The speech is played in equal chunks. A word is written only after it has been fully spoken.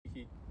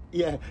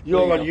Yeah,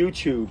 you're on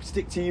YouTube.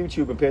 Stick to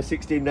YouTube and pay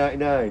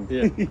 $16.99.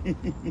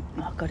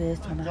 Yeah. Oh God, here's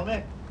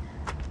Tommy.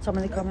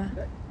 Tommy the Comer.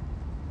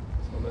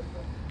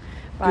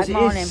 Because Right,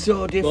 morning. it is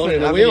so different. Morning,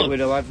 are having we it on? with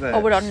no adverts. Oh,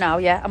 we're on now,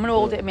 yeah. I'm going to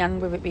hold it in my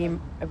hand with it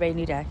being a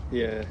rainy day.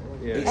 Yeah.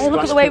 Hey,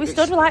 look at the way we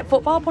stood. We're like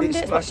football It's pundits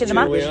splash watching the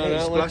proof, match. isn't it?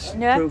 It's aren't we? splash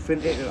Yeah. proof,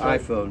 isn't it?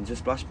 iPhones, a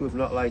splash proof,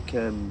 not like...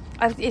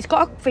 It's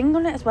got a thing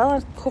on it as well,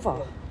 a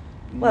cover.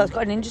 Well, it's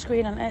got a ninja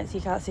screen on it, so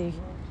you can't see.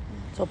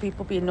 So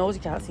people being nosy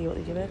can't see what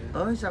they're doing.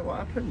 Oh, is that what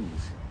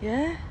happens?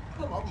 Yeah.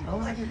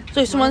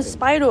 So if someone's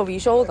spying over your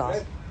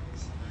shoulder,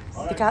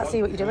 they can't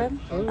see what you're doing.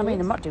 I mean,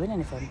 I'm not doing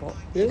anything, but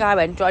the guy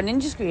went, "Do a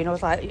ninja screen?" I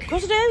was like, "Of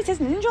course I do. It says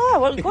ninja.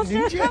 What? Of course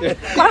I do."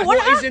 Like,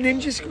 What is a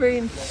ninja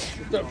screen?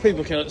 That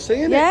people can't see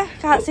it. Yeah,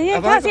 can't see it.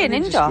 Have I Can't got see a a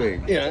ninja ninja.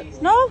 screen? Yeah.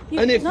 No.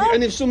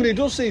 And if somebody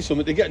does see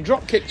something, they get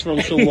drop kicks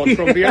from someone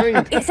from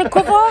behind. It's a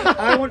cover.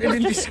 I want a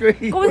ninja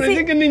screen. Go What and do you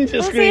see. think a ninja Go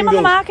and see screen him on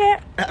the does? market.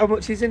 How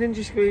much is a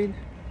ninja screen?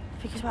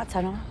 I think it's about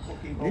 £10.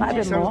 Might Ninja have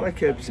been sounds more.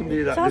 like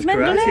somebody that Sounds does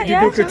mental, karate. innit?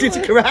 Yeah, Did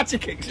karate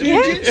kicks.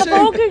 Yeah, Jiu-jitsu. the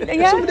ball,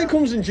 yeah. Somebody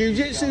comes and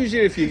jiu-jitsu's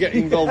you if you get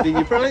involved in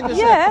your privacy.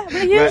 Yeah,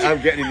 but you. Right,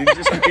 I'm getting a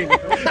ninja screen.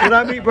 When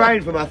I meet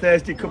Brian for my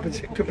Thursday cup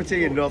of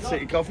tea in North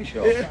City Coffee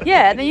Shop.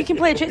 Yeah, and then you can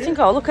play tricks and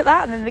go, look at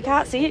that, and then they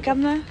can't see it,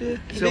 can they?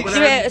 So Give it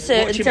at a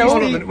certain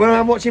tilt. when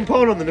I'm watching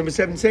porn on the number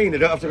 17, I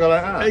don't have to go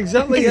like that.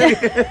 Exactly. Yeah.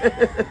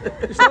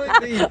 It's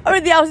like the Or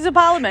in the Houses of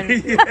Parliament.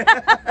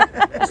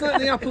 it's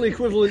like the Apple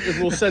equivalent of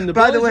we'll send the.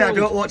 By the boys way, I round.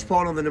 don't watch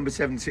porn on the number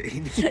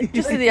 17.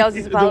 Just in the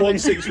Houses of The Parliament.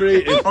 1-6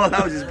 rating. All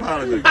Houses of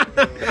Parliament.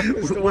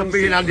 When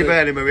me and Andy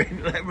Burnham are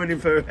in, like, running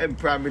for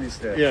Prime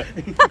Minister. Yeah.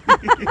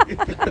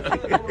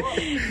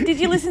 Did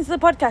you listen to the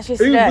podcast Who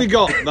yesterday? have we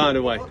got, by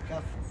the way?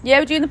 Yeah,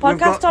 we're doing the We've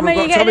podcast. Tommy,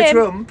 we've you got Tommy getting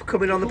in? Trump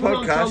coming on the Come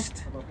on,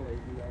 podcast.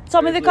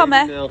 Tommy the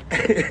Comer.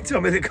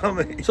 Tommy the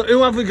Comic. So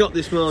who have we got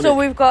this morning? So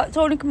we've got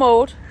Tony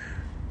Commode.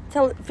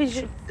 Finger on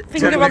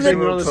Finger on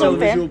the the televisual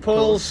something.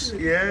 pulse.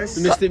 Yes.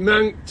 The Mystic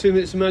Mank, 2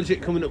 Minutes of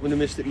Magic coming up with the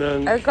Mystic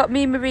Mank. I've got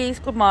me, Maurice.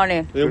 Good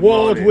morning. The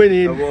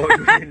award-winning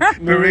Award-winning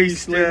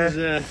Maurice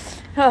barista.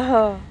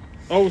 Oh,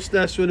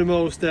 Hostess with the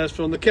mostess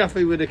from the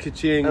Cafe with the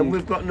Kaching. And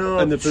we've got no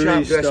and the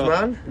sharp dressed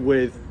barista man.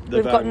 with the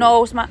we've got bang. no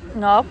no, Sharp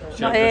not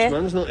dressed here.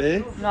 man's not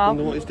here. No.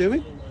 Wonder what he's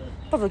doing.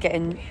 Probably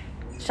getting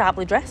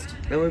sharply dressed.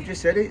 And we've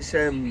just said it's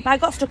I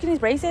got stuck in his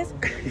braces.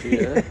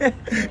 Yeah.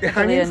 you're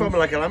hanging from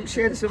like a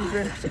lampshade or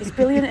something. It's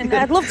brilliant. And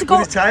I'd love to go.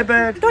 With his tie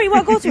bag. Don't you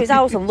want to go to his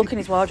house and look in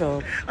his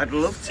wardrobe? I'd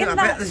love to. Isn't I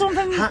that bet there's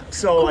something-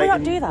 hats all Can we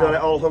like, not do that? they're,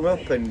 like, all hung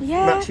up and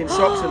Yeah. matching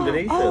socks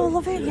underneath Oh, I them.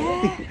 love it.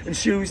 Yeah. And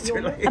shoes to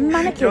like. And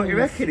mannequins. Don't you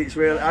reckon it's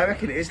real? I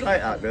reckon it is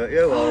like that, don't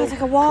you? Oh, it's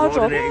like a wardrobe.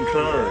 Coordinating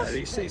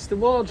clothes. It's the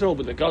wardrobe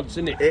of the gods,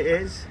 isn't it? It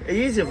is.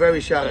 He is a very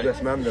sharp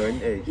dressed man, though,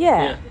 isn't he?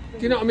 Yeah.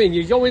 Do you know what I mean?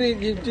 You go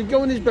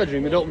in his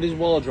bedroom and open his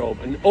wardrobe,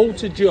 and Ode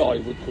to Joy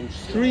would come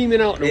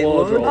streaming out the It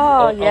wardrobe. would.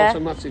 Oh, yeah.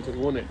 Automatically,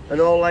 wouldn't it?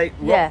 And all like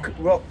Yeah.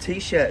 rock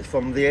t-shirts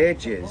from the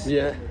ages.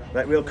 Yeah.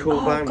 Like real cool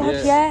Oh band.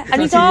 God, yeah.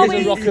 And he's Because he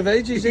is always a rock of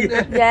ages, isn't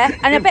it? yeah.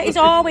 And I bet he's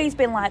always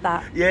been like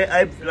that.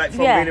 Yeah, like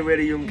from Yeah. being a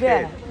really young kid.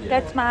 Yeah.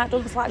 Dead smart,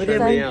 doesn't slack But for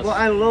then, else. what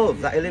I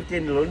love that he lived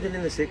in London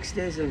in the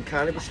 60s and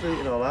Carnaby Street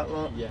and all that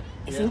lot. Yeah.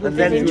 And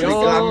then he was New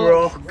glam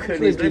York, rock and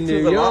lived in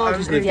New York,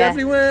 he's lived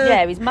everywhere.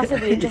 Yeah, he's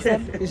massively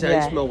interesting. He's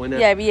yeah. ace mo, innit?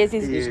 Yeah, he is.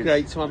 It's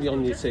great to have you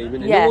on your team,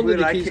 and Yeah. no wonder We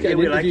he like, keeps it, getting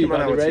we like interviewed him on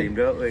by our the team,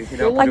 Red. don't we? You Like,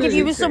 know, Like if Blues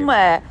you were team.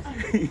 somewhere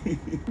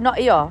not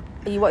here,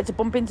 and you wanted to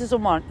bump into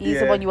someone, he's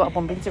the Yeah. one you want to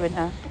bump into, isn't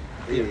he?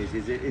 He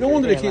is. No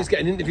wonder he Yeah. keeps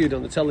getting interviewed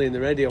on the telly and the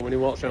radio when he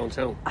walks around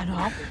town. I know.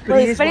 But Well,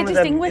 he he's is very one of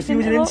them- distinguished, If you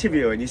was isn't an he?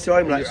 interviewer and you saw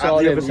him like You at saw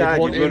the him, other you'd side,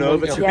 want you'd run him, over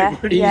wouldn't to you? Yeah.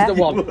 him. He's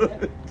the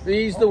one.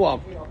 He's the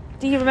one.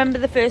 Do you remember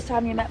the first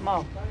time you met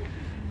Mo?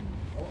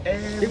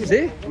 It was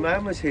here.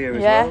 Mine was here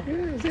as Yeah. well.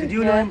 Did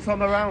you know Yeah. him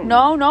from around?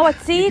 No, I'd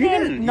You seen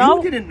him. didn't?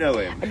 No. You didn't know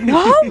him?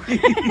 No,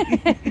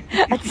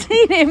 I'd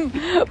seen him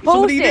posted.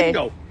 Somebody you didn't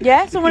know?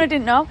 Yeah, someone I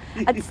didn't know.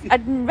 I'd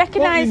Well,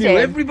 recognise you knew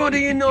him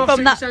everybody in North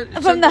from that City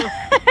from that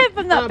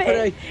from that bit.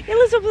 Parade. He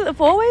lives up at the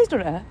Four Ways,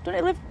 doesn't he? Don't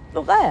he live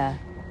up there?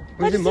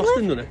 Where He's in does he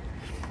Boston, live? doesn't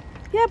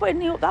Yeah, but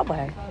he up that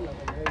way,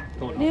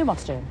 he? near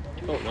Moston.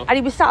 Don't know. And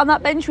he was sat on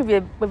that bench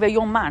with a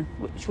young man,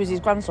 which was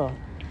his grandson.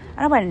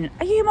 And I went,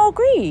 "Are you Mo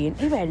Green?"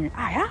 He went,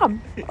 "I am.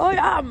 Oh,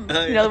 I am."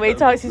 You know the way he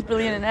talks, he's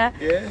brilliant in there.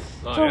 Yeah.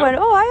 So I went,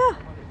 "Oh, are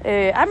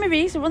you? I'm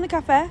Maurice, I run the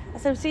cafe." I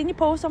said, "I've seen your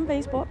post on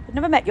Facebook. I've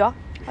never met you.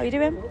 How you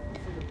doing?"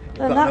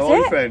 And Got that's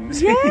no it.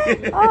 friends. Yeah.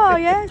 Oh,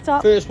 yeah.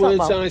 Top, First top words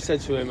Bob. I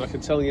said to him, I can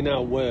tell you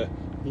now, were,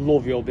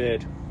 "Love your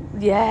beard.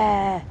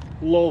 Yeah.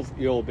 Love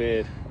your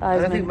beard."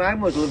 And I think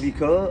mine was Love Your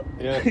Coat.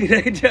 Yeah. He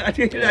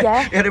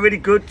had a really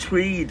good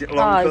tweed long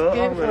Oh, it's coat on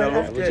beautiful, and I isn't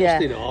loved We're it. Yeah.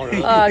 just in awe, aren't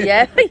we? Oh,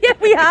 yeah. Yeah,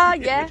 we are,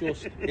 yeah.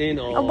 Just in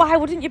awe. And why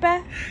wouldn't you be?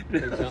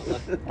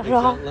 Exactly.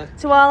 Oh, Exactly.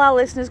 to all our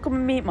listeners, come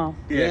and meet Mo.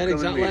 Yeah, come and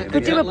exactly. meet him.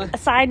 Could do Exactly. a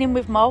signing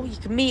with Mo. You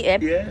can meet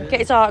him, Yeah. get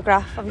his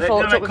autograph, have your Like,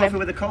 photo like up with coffee him.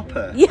 with a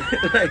copper. Yeah.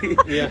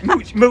 Yeah.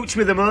 Mooch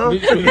with them all.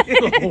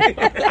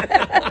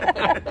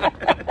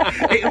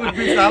 It would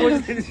be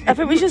thousands. I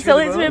think we should sell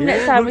it to him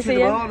next time we Lunch see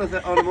with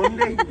him. Mo on a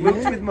Monday.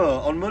 Lunch with Mo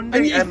on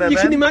Monday. And you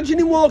can imagine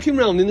him walking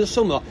around in the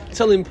summer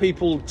telling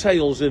people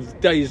tales of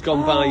days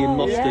gone by in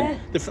Moston.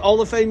 yeah. All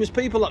the famous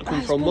people that come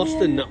That's from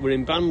brilliant. Moston that were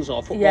in bands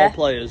or football Yeah.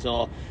 players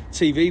or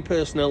TV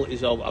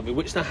personalities or whatever,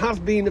 which there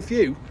have been a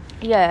few.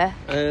 Yeah.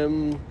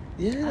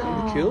 Yeah,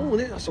 that'd be cool,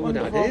 wouldn't it? That's a good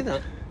idea,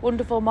 that.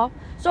 Wonderful, Mob.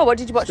 So, what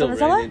did you watch Still on the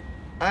telly? raining.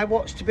 I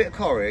watched a bit of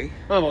Corrie.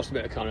 I watched a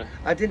bit of Connor.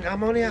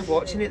 I'm only half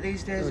watching it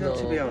these days, though,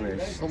 to be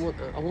honest. The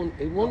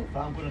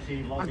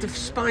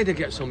spider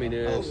gets on my Oh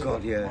nerves.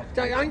 God, yeah. If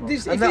And he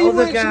that other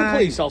works in the guy-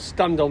 police, I'll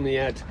stand on the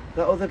head.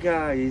 That other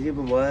guy is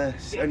even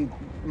worse, and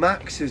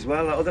Max as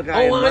well. That other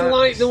guy. Oh, I Max.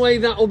 like the way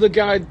that other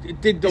guy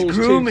did those two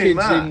grooming kids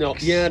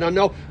Max. in. Yeah, I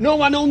know. No,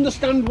 I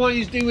understand why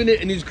he's doing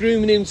it, and he's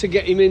grooming him to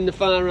get him in the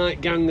far right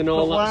gang and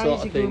all But that why sort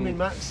is he of thing. grooming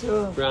Max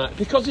though? Right,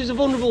 because he's a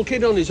vulnerable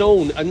kid on his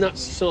own, and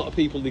that's the sort of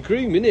people they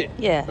groom, innit?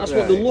 Yeah. That's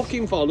what they're Right.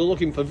 looking for. They're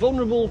looking for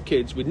vulnerable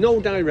kids with no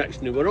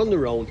direction who are on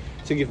their own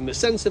to give them a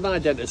sense of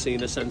identity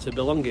and a sense of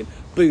belonging.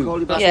 Boom.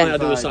 Call it That's back why I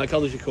do a fine.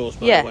 psychology course,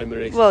 by Yeah. the way,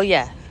 Marie. Well,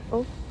 yeah.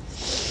 Oh,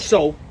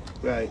 So,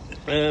 Right.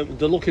 they're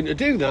looking to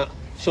do that.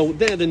 So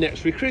they're the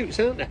next recruits,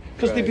 aren't they?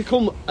 Because they Right.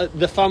 become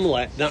the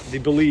family that they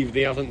believe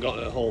they haven't got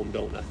at home,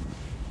 don't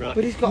they? Right.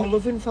 But he's got a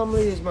loving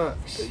family, is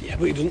Max. Yeah,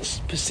 but he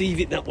doesn't perceive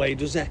it that way,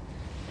 does he?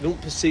 He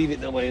don't perceive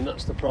it that way, and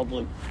that's the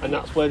problem. And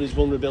that's where his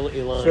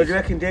vulnerability lies. So do you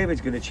reckon David's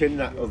going to chin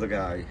that other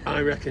guy? I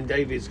reckon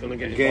David's going to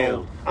get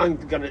Gail. involved. I'm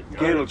going to...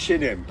 Gail will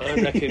chin him. I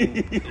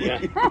reckon,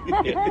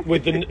 yeah.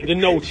 With the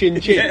no chin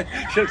chin.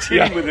 Yeah, she'll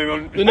chin him with her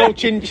own. The no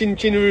chin chin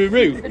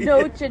chinaroo.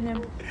 no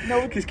chinning.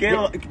 No. Because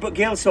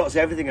Gail sorts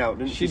everything out,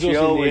 doesn't she? She does in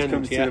the always end,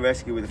 comes yeah. to the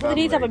rescue with the Well, family.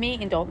 they need to have a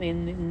meeting, don't they,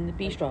 in the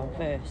bistro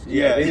first?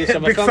 Yeah, They need to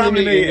have a big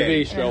family meeting in the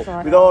Yeah, bistro. so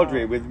I- with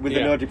Audrey, with the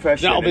Yeah. no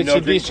depression, That'll be and no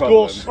to drink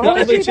discuss. problem. Oh,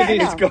 That'll be is to she better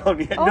discuss. now? It's gone.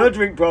 Yeah. Oh. No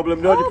drink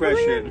problem, no Oh,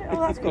 depression. brilliant.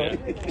 Oh, that's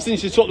good.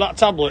 Since you took that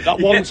tablet, that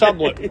one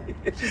tablet.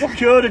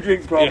 Cured a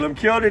drink problem,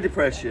 cured a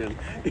depression.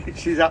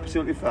 She's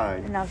absolutely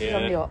fine. And now she's Yeah.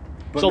 on the up.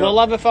 But So no- they'll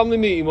have a family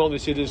meeting, won't they,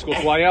 to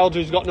discuss why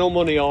Audrey's got no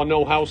money or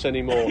no house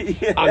anymore,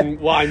 and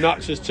why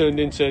Max has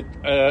turned into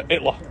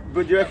Hitler.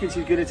 But do you reckon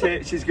she's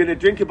going to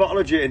drink a bottle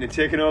of gin and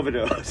take an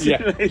overdose?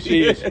 Yeah,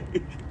 she is.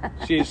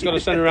 She's going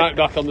to send her right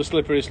back on the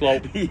slippery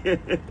slope. Yeah.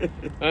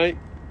 Right?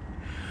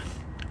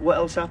 What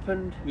else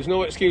happened? There's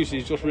no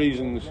excuses, just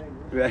reasons.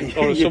 Right.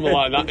 Or something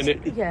like that,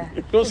 innit? Yeah.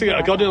 Don't see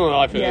a god in her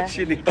life, Yeah.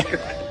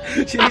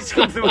 innit? She needs to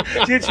come through.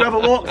 She needs to have a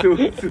walk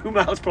through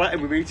Miles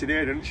Platinum with me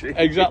today, doesn't she?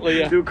 Exactly,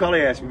 yeah. Through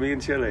Colliers with me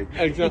and Chile.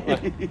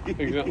 Exactly.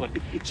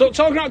 So,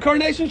 talking about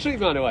Coronation Street,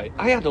 by the way,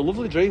 I had a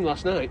lovely dream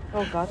last night.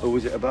 Oh, God. Or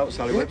was it about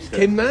Sally Webster?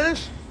 Kim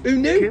Marsh? Who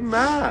knew? Kim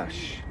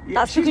Marsh. Yeah,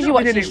 That's she's because not you been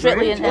watched in it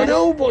Strictly, for innit? I ages.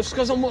 know, but it's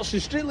because I'm watching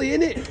Strictly,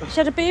 innit? She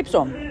had a boobs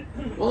on.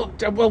 Well,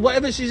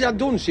 whatever she's had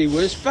done, she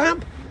was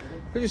fab.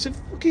 It was a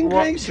fucking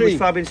What? great She was dream.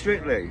 fabbing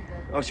Strictly?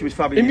 Oh, she was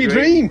fabbing In my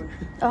dream.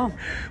 Oh.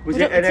 Was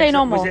We it, don't say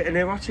no more. was it an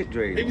erotic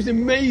dream? It was Oh,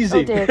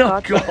 amazing. dear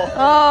God. God.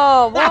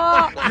 Oh,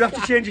 what? Did you have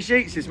to change your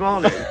sheets this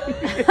morning?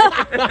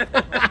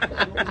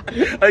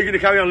 Are you going to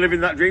carry on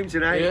living that dream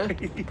tonight? Yeah.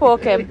 Poor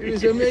It Kim.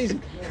 was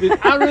amazing.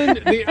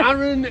 The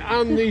Aaron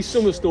and the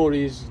summer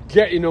story is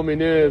getting on my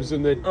nerves,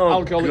 and the Oh,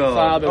 alcoholic God.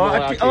 father. Oh,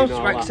 malarkey and all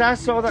right, that. 'cause I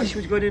saw that she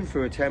was going in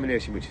for a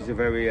termination, which is a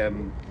very... Yeah,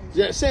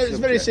 it's a very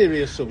subject.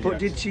 serious subject. But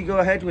did she go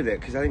ahead with it?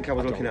 Because I think I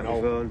was looking at my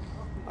know. phone.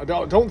 I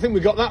don't think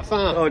we got that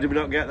far. Oh, did we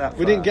not get that far?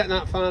 We didn't get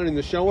that far in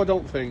the show, I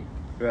don't think.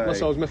 Right.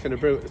 Unless I was making a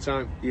brew at the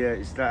time. Yeah,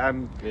 it's that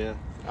Yeah.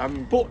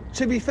 I'm But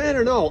to be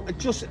fair and all,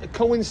 just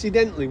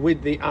coincidentally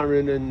with the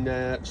Aaron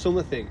and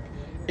Summer thing,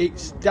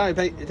 it's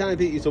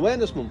Diabetes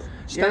Awareness Month.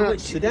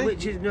 Starts today.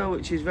 which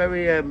is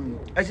very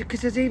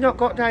because has he not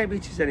got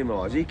diabetes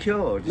anymore? Is he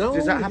cured? No,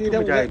 Does that you happen don't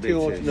with get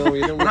diabetes? cured. No,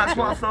 you don't Well, get that's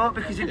what I cured. thought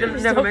because he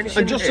didn't never mention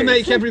And just to it.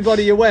 make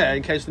everybody aware,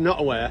 in case they're not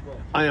aware,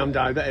 I am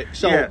diabetic.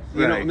 So, Yeah,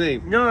 you know right. what I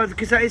mean? No,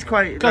 because that is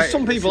quite. Because like,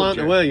 some people aren't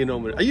subject. aware, you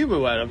know. Are you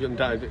aware I've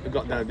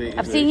got diabetes?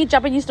 I've seen you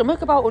jabbing your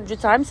stomach about 100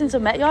 times since I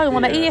met you. I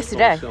only met you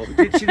yesterday. She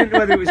didn't know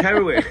whether it was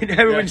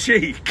heroin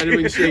chic,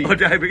 Heroin chic. or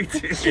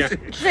diabetes. Yeah.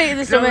 Straight in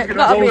the So I was stomach. gonna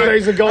Gotta ask be Those it.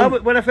 days are gone.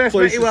 When I first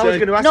met Pleased you, to I was say.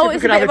 going to ask No, if we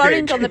it's could a have bit a of drink.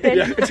 orange on the pin.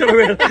 Until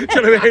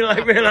I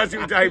realised it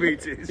was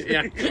diabetes.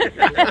 Yeah.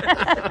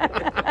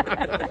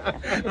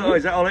 Oh,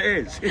 is that all it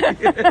is?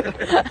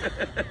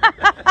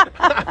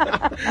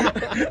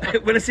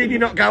 When I seen you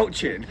not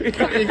gouching. You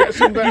get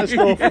some better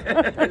stuff.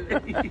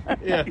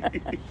 Yeah.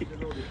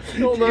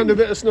 Don't mind a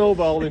bit of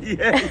snowballing.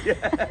 Yeah.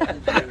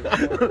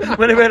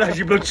 When I realised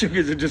your blood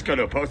sugars had just gone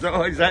up, I was like,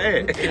 oh, is that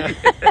it? Yeah.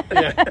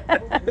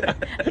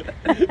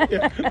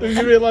 Then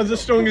you realise the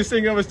strongest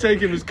thing I was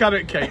taking was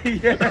carrot cake.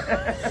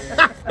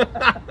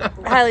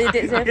 Highly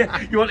addictive.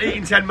 Yeah, you want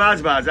eating 10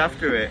 Mars bars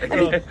after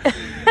it.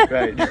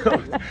 Right.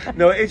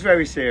 No, it is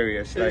very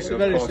serious. It's of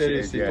very course it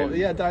serious is, thing, but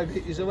yeah,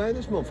 Diabetes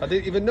Awareness Month. I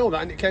didn't even know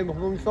that, and it came up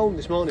on my phone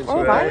this morning, so Oh,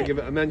 I right. thought I'd give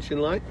it a mention,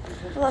 like.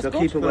 Well, that's So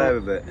good. keep aware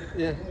of it.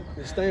 Yeah,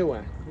 stay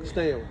aware.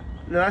 Stay aware.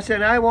 No, I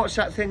said I watched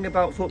that thing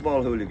about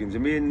football hooligans,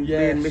 and me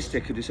and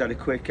Mystic had just had a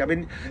quick. I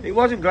mean, it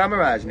wasn't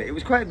glamorising it. It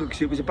was quite good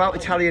because it was about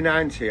Italia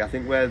 '90, I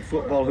think, where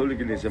football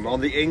hooliganism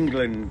on the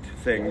England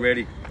thing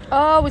really.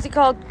 Oh, was it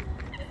called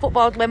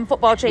football when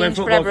football changed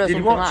forever or did something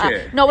you watch like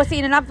it? that? No, I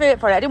seen an advert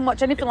for it. I didn't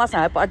watch anything last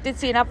night, but I did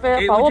see an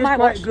advert. It for was I just might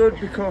quite watch. good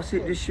because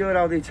it just showed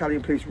how the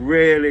Italian police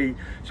really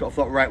sort of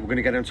thought, right, we're going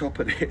to get on top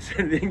of this,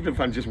 and the England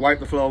fans just wiped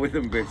the floor with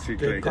them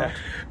basically.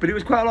 But it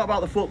was quite a lot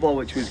about the football,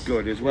 which was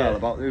good as well.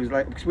 About it was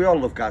like because we all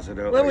love Gaza,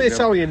 don't we? Well,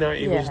 Italian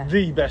 '90 was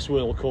the best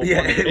World Cup.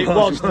 Yeah, it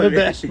was the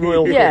best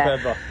World Cup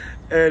ever.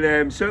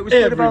 And so it was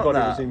good about Everybody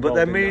was that. involved But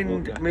then in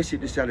me that, and Missy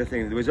just had a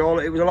thing. It was a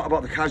lot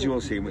about the casual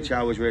scene, which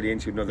I was really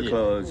into, in other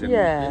clothes. And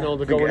Yeah. You know,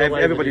 I think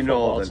everybody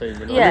knows.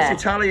 Team, And Yeah. this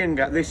Italian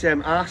guy, this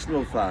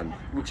Arsenal fan,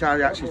 which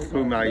I actually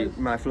threw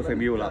my fluffy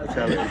mule at the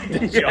telly.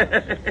 Did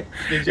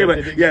He you?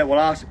 went, yeah,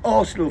 well,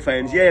 Arsenal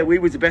fans, yeah, we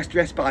was the best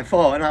dressed by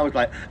far, and I was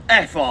like,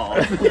 F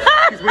off,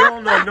 because we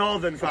all know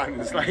Northern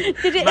fans, like Did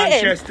it hit him?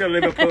 Manchester,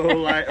 Liverpool,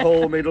 like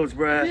Hull,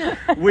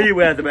 Middlesbrough. We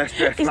wear the best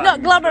dressed. He's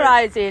not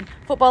glamorising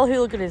football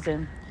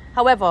hooliganism.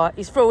 However,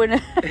 he's throwing. He's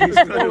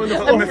throwing the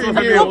fluffy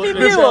mule.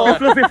 mule.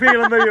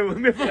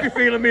 The fluffy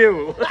feeling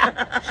mule.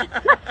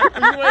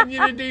 You wearing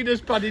your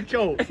Adidas padded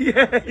coat?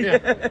 Yeah.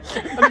 And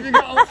have you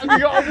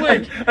got a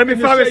wig? And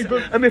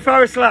my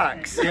Farrah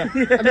slacks. Yeah.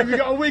 And have you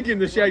got a wig in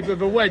the shape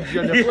of a wedge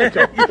and a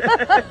flicker?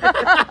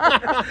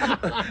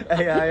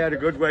 Hey, I had a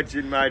good wedge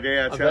in my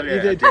day, I tell you.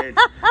 you did.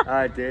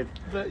 I did.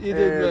 But you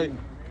did, mate.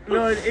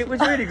 No, it was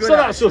really good. So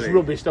that's just actually.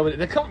 rubbish, though, isn't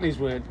it? The Cockneys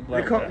weren't.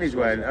 The Cockneys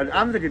weren't,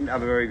 and they didn't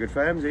have a very good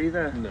firms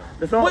either. No.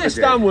 They thought West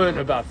they did. Ham weren't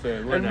a bad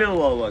firm, were And they?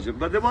 Millwall wasn't,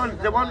 but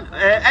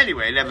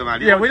anyway, never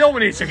mind. Yeah, we don't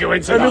need to go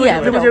into And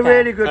that. there was okay. a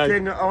really good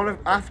thing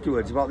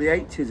afterwards about the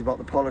 80s, about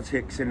the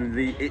politics, and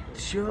it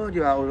showed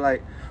you how,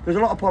 like, there's a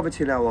lot of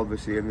poverty now,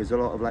 obviously, and there's a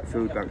lot of, like,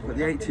 food banks, but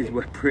the 80s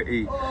were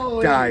pretty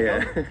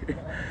dire.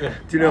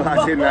 Do you know,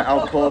 as in, like,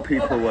 how poor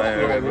people were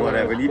and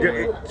whatever, and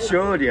it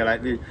showed you,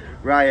 like, the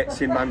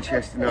riots in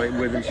Manchester, you know, in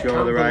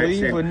Wythenshawe, the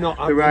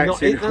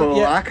riots in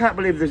Hull. I can't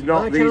believe there's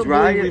not these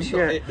riots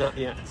yet.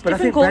 But I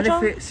think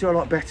benefits are a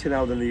lot better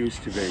now than they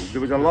used to be. There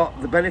was a lot,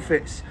 the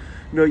benefits,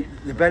 I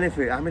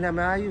mean,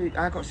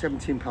 I got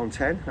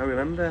 £17.10, I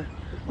remember.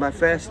 My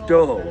first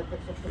dough.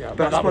 Yeah,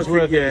 but I that was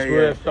suppose worth it.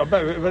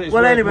 worth.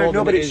 Well, Anyway,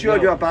 but it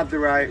showed you how bad the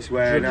riots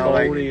were now.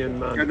 Like,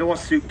 man. and there was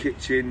soup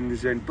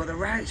kitchens, but the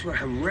riots were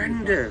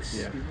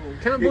horrendous.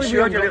 Yeah. It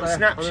showed you little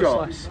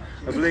snapshots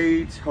of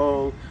Leeds,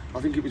 Hull.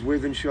 I think it was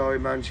Wythenshawe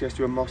in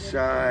Manchester and Moss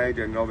Side,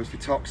 and obviously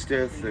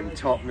Toxteth and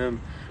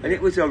Tottenham, and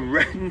it was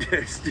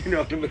horrendous. Do you know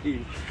what I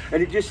mean?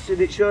 And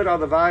it showed how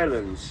the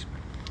violence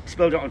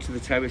spilled out onto the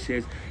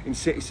terraces in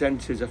city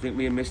centres. I think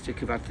me and Mystic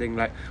have had things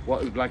like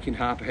what it was like in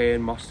Harper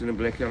Hayne, Moston and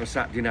Blakely on a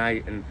Saturday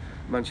night, and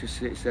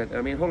Manchester City Centre.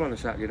 I mean, Hull on a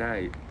Saturday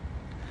night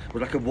was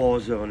like a war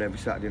zone every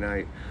Saturday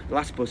night. The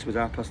last bus was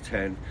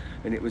 10:30,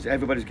 and it was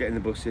everybody's getting the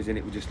buses, and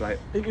it was just like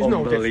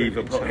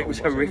unbelievable. No, it was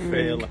horrific.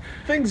 Really.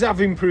 Things have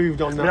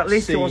improved on that. But at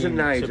least scene, it wasn't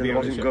knives and there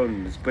wasn't honest.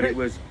 guns, but it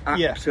was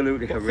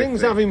absolutely But horrific.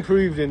 things have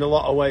improved in a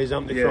lot of ways,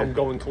 haven't they? Yeah. From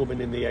going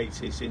clubbing in the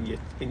 80s in your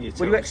Well,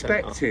 town you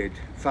expected centre.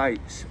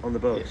 fights on the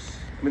bus.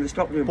 Yeah. I mean, they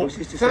stopped doing But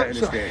buses to certain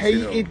Thatcher estates.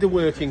 hated the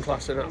working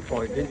class at that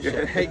point, didn't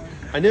she?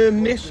 And her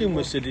mission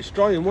was to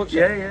destroy them, wasn't she?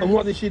 Yeah, yeah. And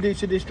what did she do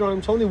to destroy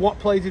them, Tony? What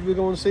play did we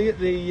go and see at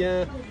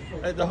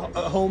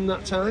home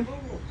that time?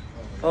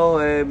 Oh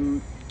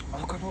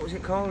God, what was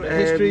it called? The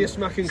History of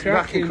Smack and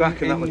Crack. and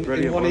that was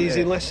brilliant. In One wasn't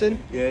Easy it?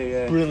 Lesson.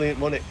 Yeah. Brilliant,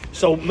 wasn't it?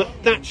 So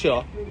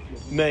Thatcher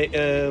made,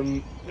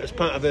 as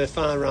part of her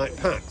far-right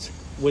pact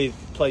with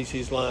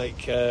places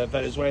like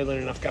Venezuela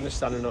and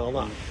Afghanistan and all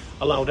that,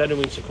 allowed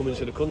anyone to come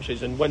into the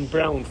countries. And when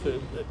Brown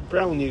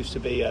used to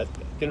be a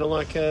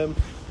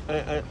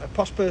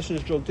posh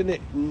person's drug, didn't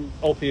it?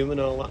 Opium and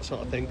all that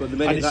sort of thing. But the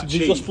minute and that they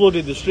just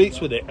flooded the streets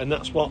with it, and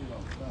that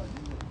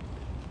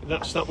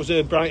was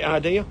her bright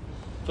idea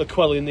for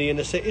quelling the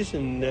inner cities.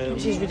 And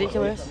Which is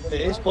ridiculous.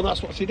 It is, but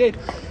that's what she did.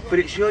 But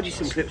it showed you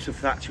some clips of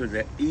Thatcher and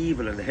the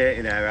evil and the hate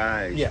in her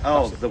eyes. Yeah,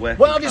 Oh, the working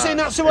well, have you seen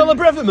that class. Suella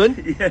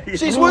Breverman? Yeah.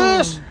 She's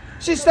worse.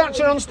 She's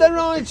Thatcher on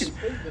steroids.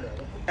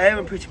 Her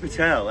and Priti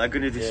Patel are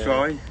going to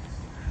destroy.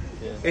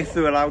 Yeah. If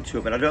they're allowed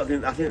to, but I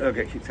think they'll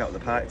get kicked out of the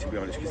party, to be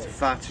honest, because they're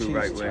far too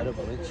right wing.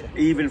 terrible, isn't she?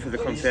 Even for the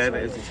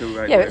Conservatives, they're too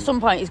right Yeah, wing. at some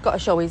point he's got to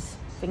show his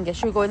finger.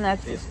 Should we go in there?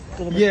 'Cause it's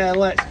gonna be- Yeah,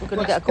 let's. We're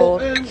gonna get a call.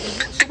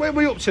 So where are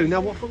we up to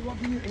now?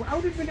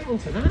 How did we get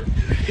onto that?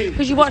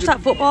 Because you watched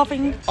that football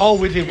thing. Oh,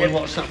 we did. We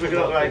watched that. We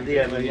got like the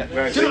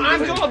Do you know,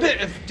 I've got a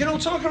bit of. Do you know,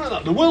 talking about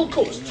that, the World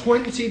Cup's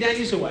 20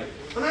 days away,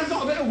 and I've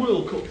got a bit of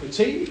World Cup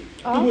fatigue.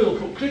 The World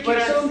Cup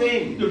cricket's on,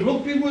 the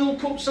Rugby World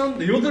Cup's on,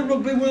 the other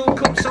Rugby World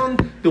Cup's on,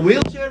 the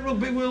Wheelchair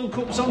Rugby World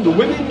Cup's on, the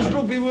Women's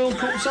Rugby World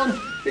Cup's on.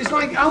 It's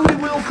like, how many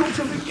World Cups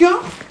have we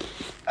got?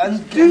 And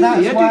Has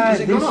that's it why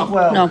gone off? this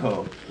World No.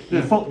 Cup,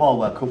 the Football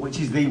World Cup, which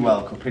is the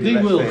World Cup, The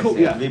World Cup,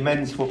 yeah. the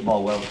Men's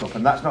Football World Cup,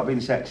 and that's not being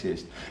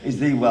sexist, is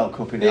the World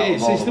Cup in It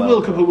is. It's the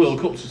World Cup of World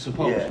Cups, I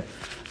suppose.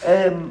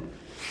 Yeah.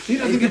 You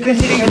know, It's because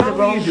it's in the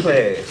wrong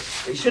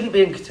place. It shouldn't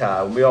be in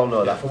Qatar, and we all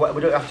know that. We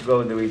don't have to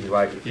go in the reasons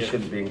why it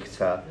shouldn't be in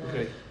Qatar.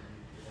 Okay.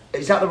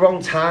 it's at the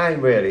wrong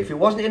time, really. If it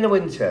wasn't in the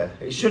winter,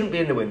 it shouldn't be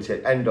in the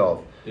winter, end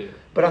of. Yeah.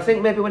 But I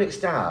think maybe when it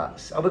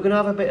starts, are we going to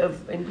have a bit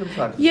of England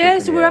fans? Yeah,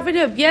 so we're having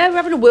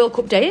a World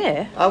Cup day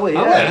here. Are we?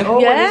 Are Yeah. we? Oh,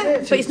 Yeah, when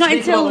is it? but it's not Speak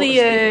until about- the,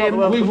 speak about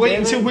World We Cup wait Day,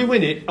 until innit? we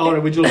win it, or are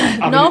we just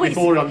having No, it it's-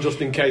 beforehand just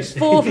in case?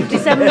 4th of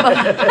December.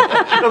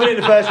 Coming in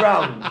the first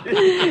round.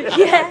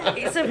 Yeah,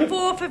 it's the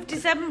 4th of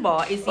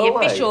December. Is the Oh,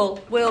 right. official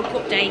World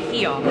Cup day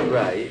here.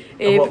 Right.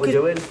 And what we're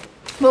because- doing?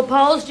 Well,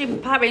 Paul's doing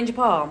Park Ranger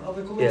Palm.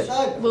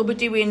 Yeah. We'll be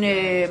doing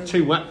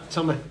Too wet,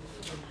 Tommy.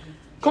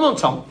 Come on,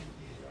 Tom.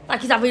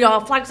 like he's having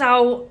our flags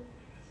out,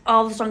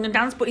 all the song and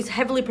dance, but he's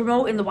heavily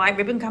promoting the White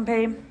Ribbon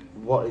campaign.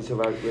 What is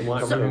about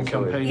White Ribbon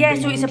campaign. Yeah,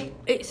 so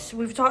it's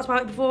we've talked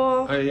about it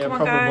before. Oh, yeah, Come on,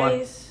 probably.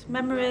 guys,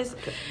 memories.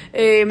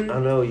 I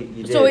know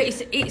you did. So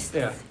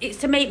it's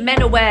to make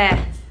men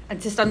aware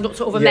and to stand up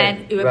to other Yeah,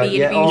 men who are right,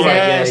 being yeah, abused. all right,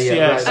 Yes, yeah,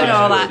 yes, And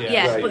all that, yes,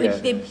 yeah. right, But yeah.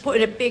 they're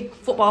putting a big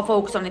football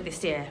focus on it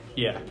this year,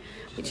 Yeah.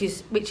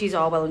 which is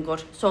all well and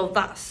good. So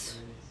that's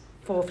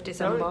 4th of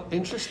December. Right,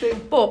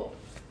 interesting. But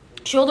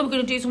surely we're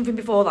going to do something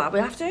before that. We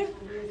have to.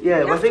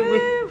 Yeah, We I think have we.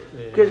 to.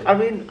 Because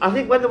I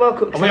think when the World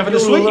Cup. Are we having a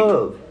Champions sweep?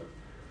 Love,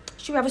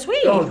 Should we have a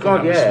sweep? Oh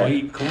God, Have a yeah.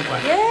 sweep,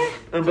 can't we? Yeah.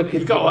 And we You've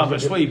could- got to have a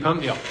sweep,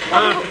 haven't you?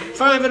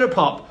 Five at a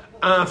pop.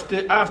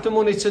 After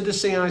money to the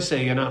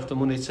CIC and after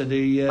money to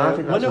the I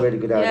think that's a winner. really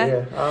good Yeah.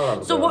 idea. I'll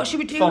have a So go. what should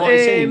we do? 40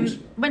 teams.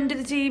 When are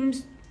the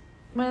teams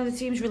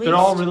released? They're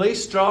all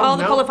released, drawn All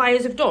the now.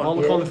 qualifiers have done All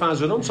the Yeah.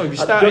 qualifiers are done. So if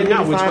you're I don't starting think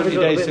now with 5 is 20 a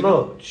little days bit to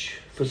go. much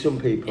for some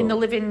people. in the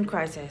living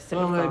crisis. that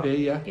Well, we've got. maybe,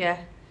 yeah. Yeah.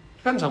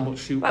 Depends how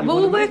much you. Right, you but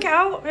wanna we'll work make. it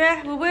out.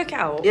 Yeah, we'll work it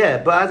out. Yeah,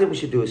 but I think we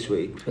should do a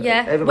sweep.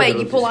 Yeah. Everybody Wait, you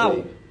loves pull a out?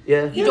 sweep.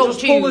 Yeah. You Yeah, don't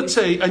just pull the choose.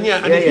 T, and Yeah,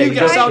 if yeah, you you get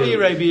don't Saudi choose.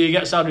 Arabia, you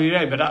get Saudi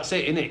Arabia. That's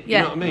it, innit? Yeah.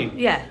 You know what I mean?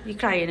 Yeah, you're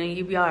crying and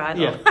you'll be alright.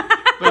 Yeah. though.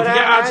 But if you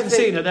get I Argentina,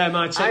 think- they're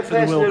my I tip for the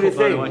World personally Cup,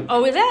 by the way. think-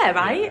 Oh, we're there,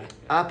 right?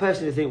 I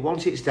personally think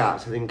once it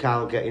starts, I think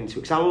I'll get into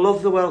it. Because I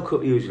love the World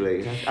Cup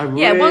usually. I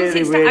Yeah, really, once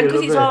it's really because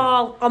love it's it.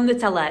 all on the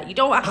tele. You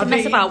don't have to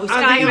mess about with Sky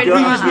or Have anything you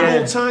like used that. Yeah.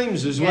 all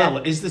times as Yeah. well?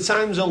 Is the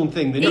time zone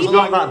thing? They're It's just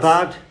not like, that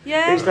bad.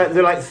 Yeah. It's like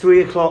they're like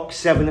 3 o'clock,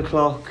 7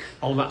 o'clock.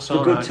 oh, that's The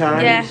all good right.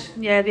 times. Yeah,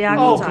 yeah, they are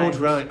Oh, good times.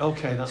 good, right.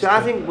 Okay, that's So good.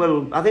 I think we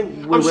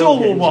I'm will sure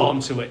get we'll into warm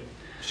it. to it.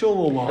 Sure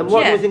we'll warm And to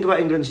what do Yeah. we think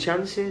about England's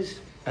chances?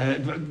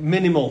 it.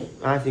 Minimal.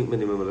 I think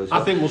minimum as I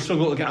well. think we'll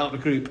struggle to get out of the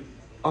group,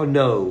 Oh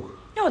no.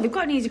 No, they've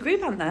got an easy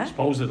group, haven't they?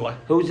 supposedly.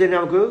 Who's in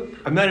our group?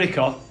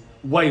 America,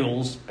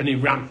 Wales, and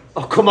Iran.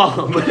 Oh come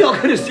on. We're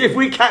not going to see if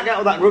we can't get out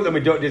of that group, then we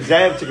don't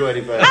deserve to go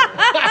any further.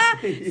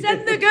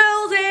 Send the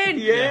girls in.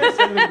 Yeah,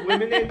 send the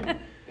women in.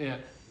 Yeah.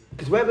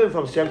 Because we're going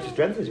from strength to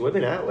strength as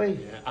women, aren't we?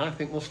 Yeah, I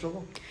think we'll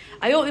struggle.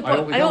 I hope they I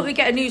hope we I hope don't. they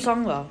get a new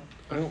song though.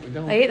 I hope we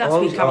don't. I hate that Oh,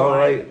 Sweet Caroline.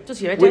 alright.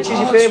 Just hear it. Which is your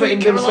Oh, favourite Sweet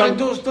England Caroline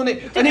song? does, doesn't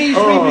it? And he's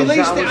Oh, is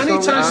re-released that it. our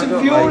And song? Tyson I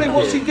don't Fury, like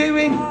what's it. he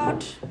doing?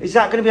 God. Is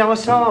that going to be our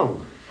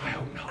song? I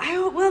don't know. I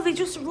hope, well, they'll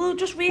just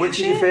rehash Which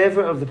is your it.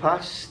 favourite of the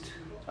past?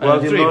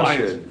 World in Three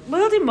Motion. Lions.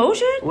 World in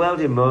Motion?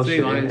 World in Motion,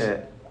 Three Lions. isn't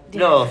it? Yeah.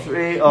 No,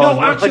 3. Oh, No,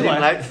 no, actually- I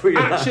didn't like 3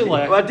 actually-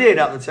 Well, I did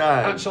at the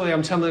time. Actually,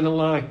 I'm telling a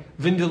lie.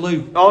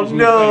 Vindaloo. Oh, was my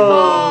no.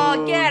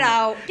 Oh, get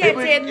out. Get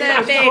was- in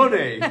there, That's bin.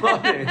 funny.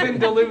 funny. favourite.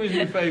 Vindaloo is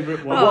my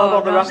favourite one. Oh. What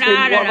about the no. rapping?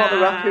 Nah, What about the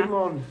nah. rapping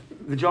one?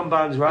 The John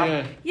Barnes rap.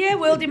 Yeah. Yeah,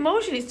 World in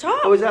Motion. It's top.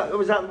 Oh, was that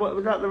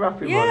the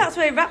rapping Yeah, one? that's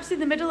where he raps in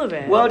the middle of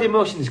it. World in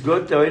Motion's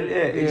good though, isn't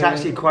it? It's Yeah.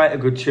 actually quite a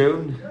good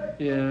tune,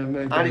 Yeah,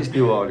 maybe. and it's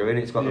New Order, and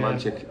it's got the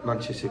Yeah.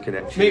 Manchester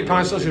connection. Meat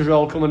pie sausage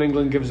roll, come on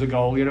England, give us a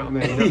goal, you know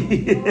what I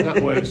mean?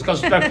 That works.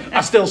 Because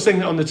I still sing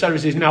it on the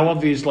terraces now,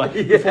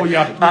 obviously, before you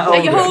have...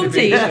 At your home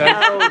team.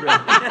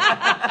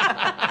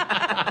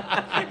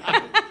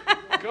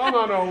 Come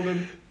on,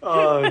 Holden.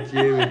 Oh,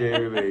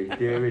 dearie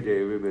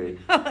me.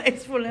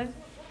 It's funny.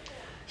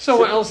 So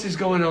what else is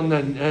going on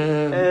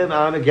then?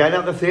 I'm again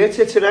at the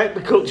theatre tonight,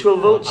 the Cultural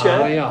Vulture.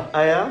 Oh, yeah.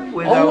 I am.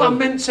 With Oh, our- I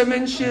meant to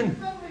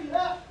mention...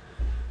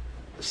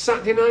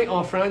 Saturday night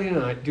or Friday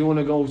night, do you want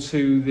to go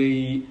to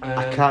the...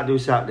 I can't do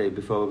Saturday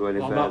before we go any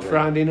What further. about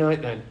Friday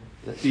night then?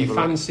 Let's Do you have a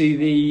look. fancy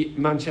the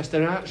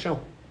Manchester Art Show?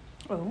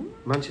 Oh.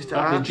 Manchester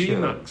At Art the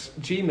Show?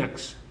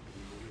 GMAX.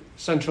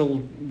 Central,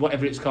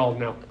 whatever it's called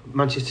now.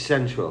 Manchester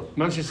Central.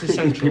 Manchester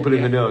Central. People in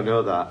yeah. the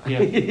know that.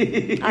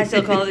 Yeah. I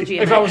still call it the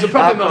GMX. If I was a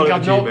proper I call man, it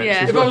I'd know. GMX Yeah.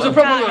 as If I was a well.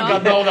 proper man,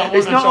 I'd know that one.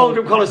 It's not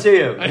Oldham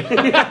Coliseum.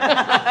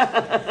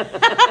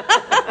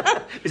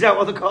 Is that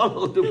what they call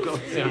Oldham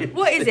Coliseum? Yeah.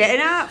 What is it?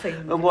 An art thing?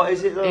 And what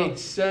is it though?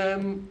 It's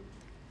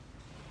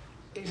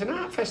an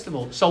art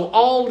festival. So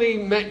all the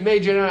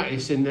major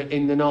artists in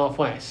the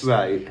northwest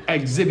Right,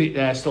 exhibit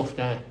their stuff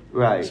there.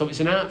 right. So it's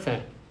an art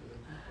fair.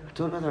 I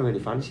don't know that I really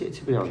fancy it,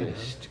 to be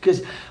honest.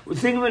 Because the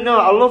thing about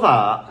I love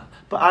art,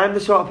 but I'm the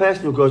sort of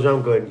person who goes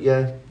around going,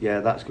 yeah,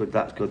 that's good,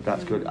 that's good,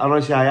 that's good. And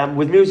honestly, I am.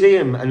 With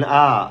museum and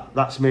art,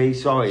 that's me,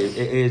 sorry, it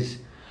is.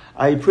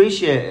 I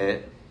appreciate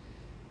it.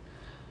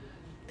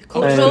 The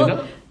cultural.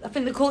 No. I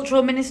think the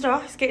cultural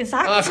minister is getting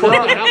sacked. That's No,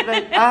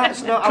 what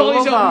art's not, I Call love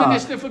yourself art.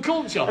 Minister for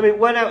Culture. I mean,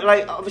 when I,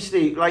 like,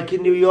 obviously, like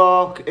in New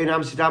York, in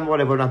Amsterdam,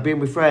 whatever, and I've been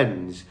with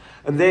friends,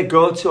 and they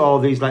go to all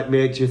these, like,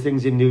 major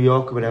things in New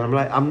York or whatever, I'm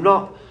like, I'm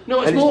not... no,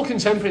 it's and more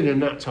contemporary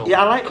than that, Tom.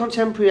 Yeah, I like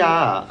contemporary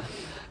art.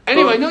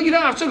 Anyway, no, you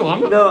don't have to go.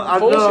 I'm not No,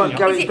 forcing you.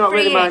 Gary, Is it's it not free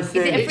really in? my Is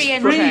thing. it a free It's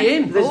entry? free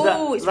in. There's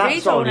Oh, it's free,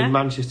 that's on Tony. in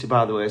Manchester,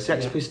 by the way.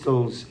 Sex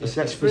Pistols, a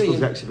Sex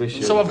Pistols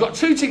exhibition. So I've got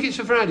 2 tickets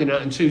for Friday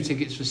night and 2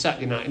 tickets for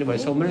Saturday night. Anyway,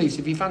 so Maurice,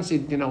 if you fancy,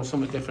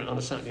 something different on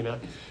a Saturday night,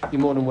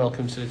 you're more than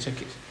welcome to the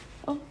tickets.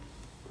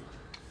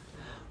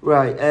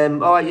 Right. All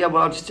right. Yeah.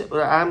 Well,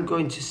 I'm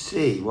going to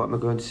see. What am I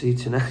going to see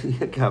tonight?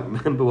 I can't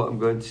remember what I'm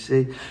going to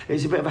see.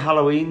 It's a bit of a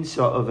Halloween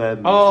sort of.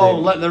 Thing.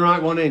 Let the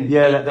right one in.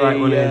 Yeah, let the right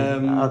one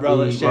in. At Royal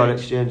the Exchange. Royal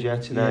Exchange, yeah,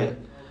 tonight.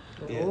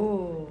 Yeah.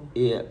 Oh.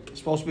 Yeah. It's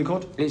supposed to be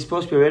good. It's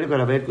supposed to be really good.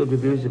 I've heard good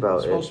reviews about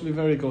It's supposed to be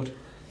very good.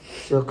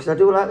 So, because I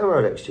do like the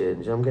Royal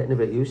Exchange, I'm getting a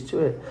bit used to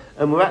it.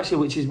 And we're actually,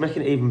 which is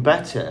making it even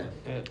better,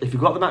 if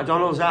you've got the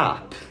McDonald's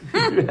app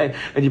right,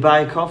 and you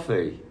buy a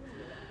coffee,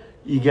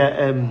 you get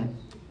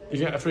You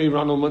get a free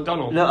Ronald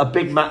McDonald. a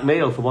Big Mac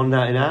meal for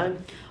 $1.99.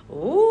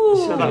 Ooh.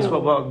 So that's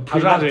what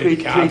I'd rather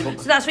eat cardboard.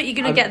 So that's what you're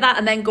going to get that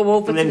and then go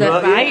over And to then the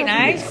go- right, yeah,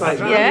 nice. it's quite- I'd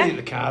rather Yeah. eat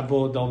the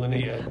cardboard than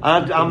eat it.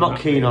 I'm not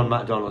keen on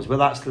McDonald's, but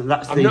that's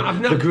I've the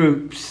not-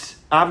 groups.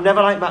 I've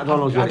never liked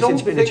McDonald's I really, don't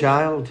since being a think-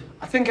 child.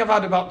 I think I've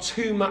had about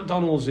 2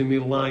 McDonald's in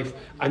my life,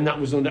 and that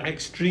was under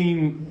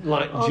extreme Oh,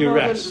 no,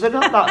 duress. they're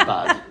not that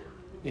bad.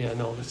 Yeah,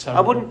 no, they're I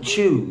terrible. wouldn't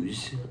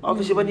choose.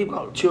 Obviously, when you've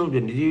got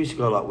children, you used to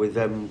go like with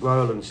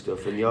Royal and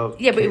stuff, and your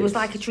Yeah, but it kids. was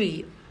like a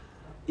treat.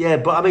 Yeah,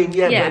 but I mean,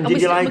 yeah, Yeah, but and did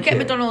we you like get it?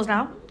 McDonald's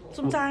now.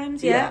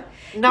 Sometimes, yeah.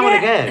 Now Yeah.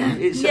 and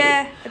again. It's,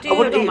 Yeah, I do. I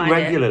wouldn't don't eat mind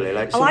regularly. It.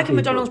 Like I some like a people.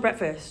 McDonald's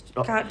breakfast.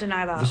 Oh, Can't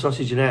deny that. The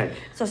sausage and egg.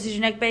 Sausage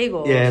and egg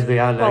bagels. Yeah, they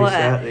are nice, Quality.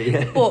 aren't they?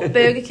 Yeah. But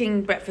Burger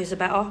King breakfasts are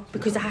better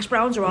because the hash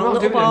browns are all I'm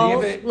not little doing any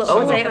balls, of it. little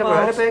Oh, I've potato never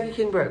had a balls. Burger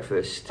King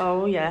breakfast.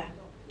 Oh yeah.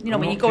 You know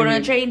I'm when not you're going on a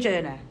doing train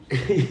journey.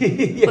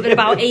 But they're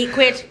about £8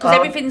 because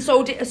everything's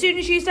so. As soon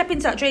as you step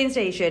into that train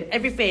station,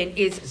 everything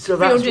is So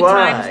that's 300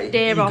 why times you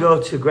dearer.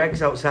 go to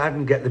Greg's outside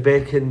and get the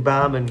bacon,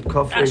 balm and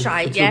coffee. That's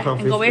right, for yeah, £2.50.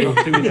 and go in.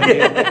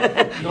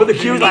 But the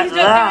queue's like He's not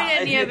that.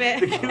 doing any of it.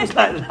 The queue's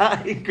like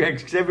that in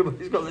Greg's because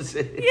everybody's got the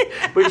same.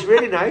 But it's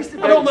really nice.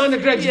 The I don't breads. mind the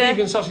Greg's Yeah.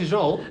 vegan sausage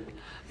roll.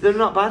 They're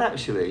not bad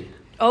actually.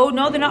 Oh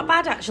no, they're not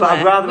bad actually. But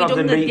I'd rather We have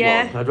the done meat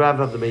yeah. one. I'd rather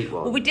have the meat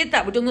one. Well, we did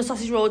that. We done the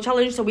sausage roll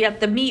challenge, so we had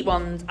the meat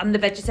ones and the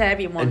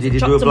vegetarian ones. And did you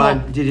chopped do a them up.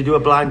 blind? Did you do a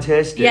blind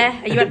tasting? Yeah,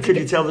 and you had to Could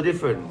get- you tell the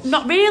difference?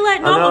 Not really. I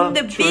No, know, and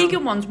the true.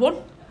 vegan ones won.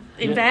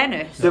 In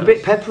fairness. They're a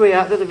bit peppery,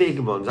 aren't they, the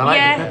vegan ones? I like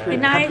Yeah, the peppery,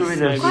 they're nice.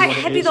 pepperiness. Quite what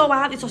it heavy is. though,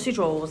 aren't they, sausage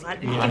rolls?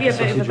 Like, give you a bit of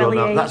a Sausage roll, no,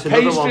 bellyache. that's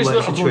another one Pastry's where not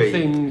it's a a good treat.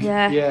 thing.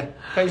 Yeah.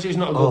 Pastry's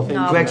not a Oh, good thing.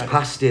 no. Greg's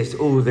pasties,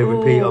 oh, they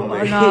repeat on me.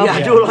 I know.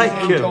 I do like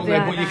Don't them.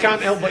 they? But you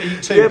can't help but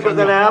eat 2. Yeah, but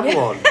then can I you? have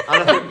one, and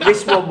I think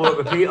this one won't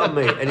repeat on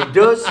me, and it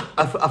does.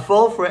 I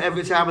fall for it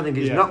every time. I think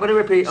it's Yeah. not going to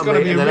repeat It's on going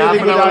to me, be and a then really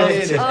half an good hour idea.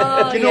 later.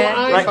 Oh, Do you know what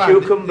yeah. I Like found?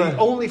 cucumber. The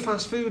only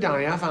fast food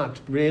I have had,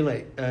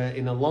 really,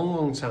 in a long,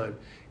 long time,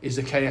 is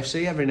the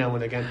KFC every now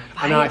and again.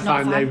 And I Right, not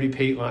find they fan.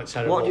 repeat like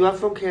terrible. What do you have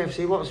from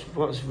KFC?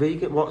 What's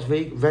vegan? What's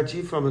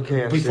veggie from a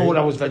KFC? Before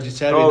I was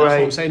vegetarian, Oh, that's right.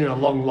 what I'm saying, in a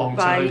long, long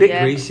time. Right. Bit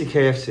Yeah. greasy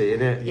KFC,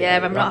 innit? Yeah,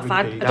 I'm not a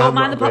fan. repeat. I don't I'm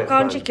mind the not a great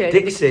popcorn fan. chicken.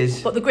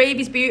 Dixie's. But the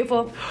gravy's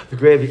beautiful. The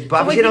gravy. But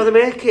have when you know you- they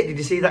make it? Did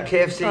you see that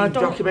KFC Oh,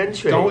 don't-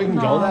 documentary? Don't even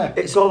go No. there.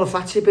 It's all the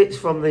fatty bits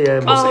from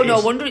the. Oh, it no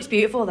is. wonder it's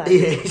beautiful then. Yeah,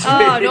 it's Oh,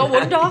 really no nice.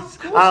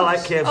 wonder. I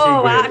like KFC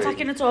Oh, right, gravy.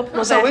 attacking a tub.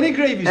 That's Love how it. any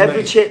gravy's Every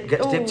made. chip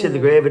gets dipped in the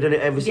gravy, doesn't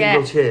it? Every Yeah.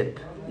 single chip.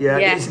 Yeah,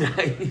 Yeah. it's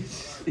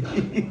nice.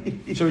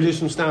 Shall we do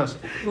some stars?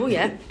 Oh,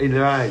 yeah. In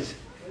their eyes.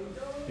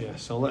 Yeah,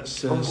 so let's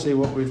see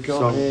what we've got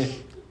So- here.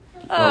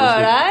 All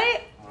right.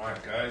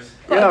 Alright, guys.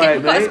 Got, Yeah, a, right,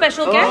 we've got a mate.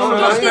 special Oh, guest. all right,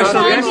 Justin special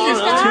Sandy, guest. you Two Two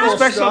start.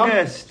 special Stop.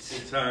 guests.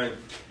 Good time.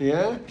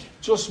 Yeah,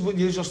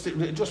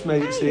 it just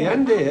made it to the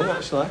end here,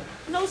 actually.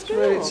 No Made it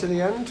school. to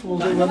the end. We'll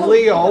do a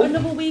Leo.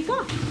 Another week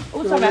off.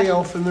 Oh, A sorry.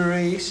 Leo for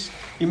Maurice.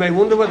 You may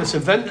wonder whether to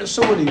vent at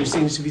somebody who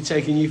seems to be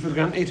taking you for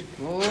granted.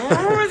 Oh,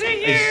 is it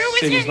you? It Is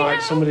seems it like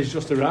you? somebody's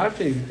just arrived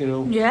here, you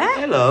know. Yeah.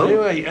 Hello.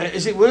 Anyway,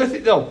 is it worth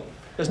it though?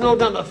 There's no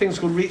doubt that things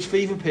could reach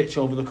fever pitch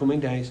over the coming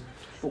days.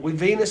 But with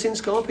Venus in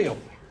Scorpio,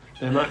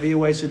 there might be a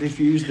way to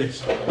diffuse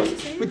this.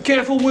 With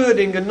careful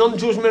wording and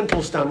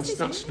non-judgmental stance,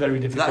 that's very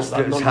difficult,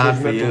 that That's hard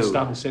for non-judgmental you.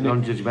 stance, isn't it?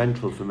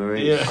 Non-judgmental for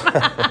Marie.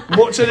 Yeah.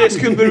 Much of this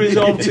can be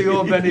resolved to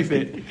your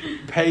benefit.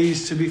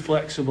 Pays to be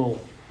flexible,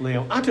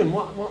 Leo. Adam,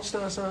 what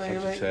stars are you,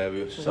 mate?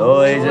 Sagittarius. Oh, he's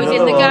Oh, he's another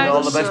in the one. gang.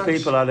 All the best Sag.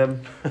 people,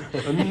 Adam.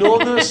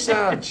 Another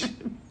Sag.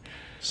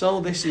 So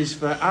this is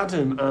for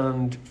Adam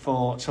and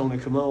for Tony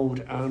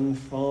Commode and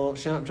for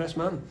Sharp Dressed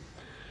Man.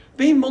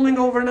 Been mulling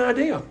over an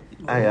idea.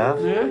 I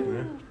have.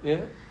 Yeah.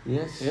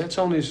 Yes. Yeah,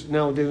 Tony's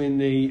now doing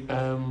the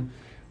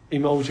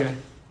emoji.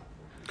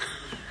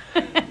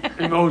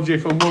 Emoji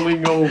for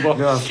mulling over.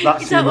 No, that's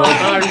Is the that what-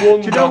 emoji. I Do you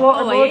wonder. know what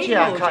Oh, I hate emoji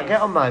I emojis. can't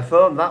get on my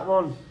phone? That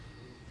one.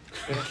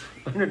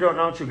 I don't know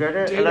how to get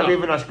it. Do you And I've not?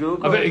 even asked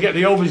Google. I bet you get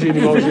the aubergine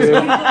emoji.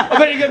 I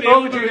bet you get the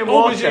Aubergine in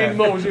water. aubergine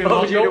emoji. Aubergine in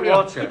don't you?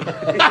 water.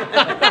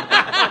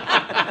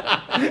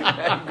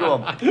 Go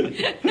on.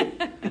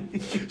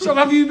 So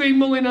have you been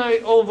mulling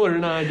over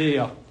an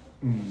idea?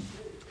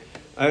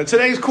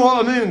 Today's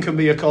quarter moon can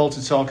be a call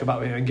to talk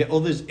about it and get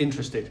others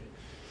interested.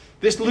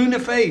 This lunar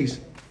phase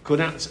could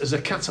act as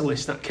a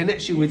catalyst that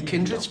connects you with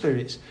kindred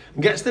spirits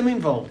and gets them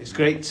involved. It's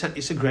great.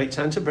 It's a great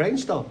time to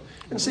brainstorm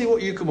and see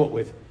what you come up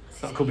with.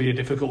 That could be a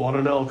difficult one,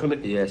 I know,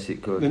 couldn't it? Yes,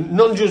 it could.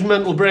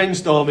 Non-judgmental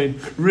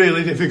brainstorming,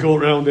 really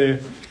difficult round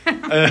here.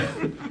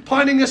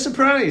 Planning a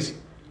surprise.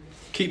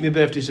 Keep my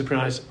birthday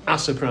surprise a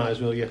surprise,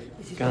 will you?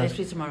 It's his guys?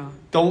 birthday tomorrow.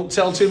 Don't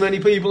tell too many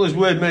people, as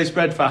word may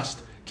spread fast.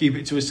 Keep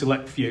it to a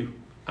select few.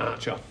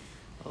 Archer.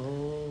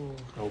 Oh.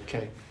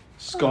 Okay.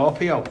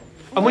 Scorpio.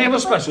 And we have a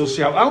special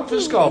shout out for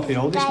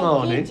Scorpio this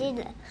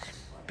morning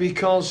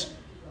because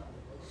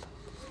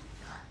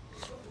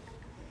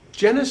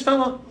Jenna's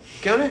fella,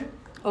 Gary,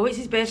 Oh, it's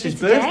his birthday it's his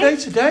today? birthday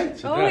today.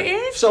 Oh, it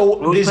is? So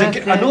Whose there's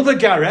birthday? another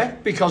Gary,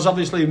 because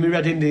obviously my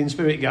Red Indian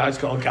spirit guide's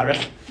called Gary.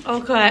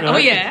 Okay. Right? Oh,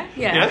 yeah.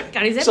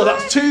 Gary's So everywhere.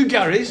 that's 2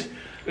 Garys.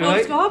 Oh,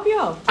 Right?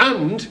 Scorpio.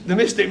 And the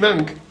Mystic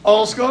Monk,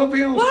 all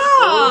Scorpios. Wow.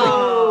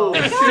 Oh. I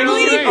You know can't what I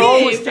believe mean? it.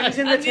 Always sticks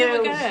in the And the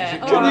other tails. guy.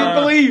 Can you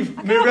believe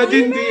me can't Red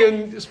believe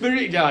Indian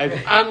spirit guide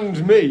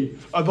and me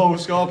are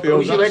both Scorpios?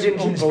 Who's your That's Red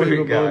Indian spirit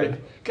unbelievable, guide? isn't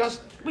it?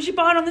 Guys, Was you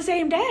born on the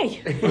same day?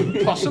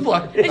 possibly.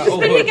 It's your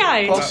spirit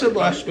guide.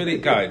 Possibly. That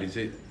spirit guide, is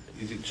it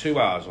 2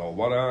 hours or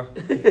 1 hour?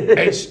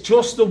 It's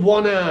just the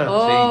 1 hour.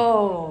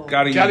 Oh.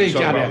 Gary, Gary, you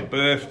talking Gary. about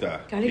birthday.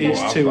 Gary,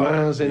 It's Gary. 2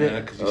 hours, isn't Yeah,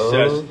 it? because he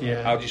says,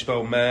 Yeah. how do you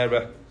spell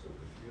Mary?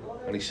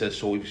 And he says,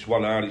 so if it's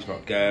 1 hour, it's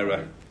not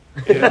Gary.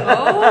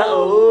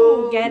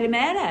 Oh. Gary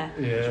Mera.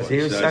 Yeah.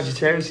 See, with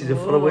Sagittarius, he's a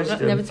full of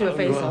wisdom. Never to a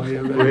face off.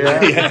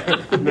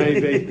 Yeah.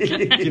 Maybe.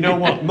 Do you know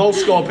what?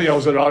 Most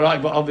Scorpios are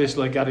alright, but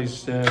obviously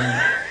Gary's... Gary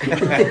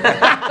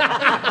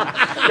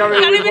Gary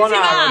with with 1 two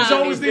hour. arms. There's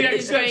always the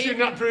exception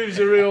that proves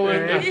the rule,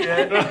 isn't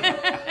it?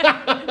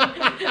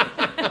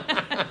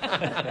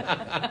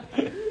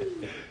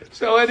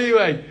 So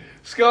anyway,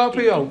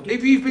 Scorpio,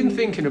 if you've been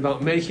thinking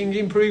about making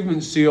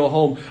improvements to your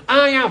home,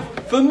 I have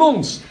for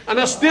months, and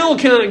I still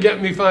can't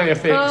get my fire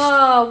fixed.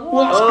 Oh, what?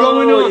 What's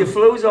going on? Your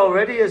flu's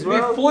already as My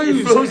well. flues,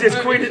 Your flu's as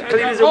clean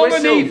as a all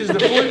whistle. I need is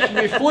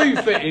my flue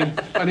fitting,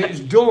 and it's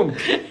done.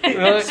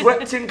 Right?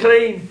 Swept and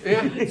clean.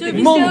 Yeah. So have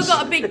you Months. still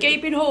got a big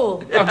gaping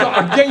hole? I've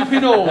got a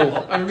gaping hole.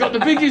 I've got the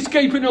biggest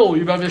gaping hole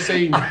you've ever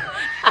seen.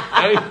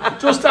 Hey,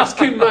 just ask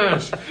him,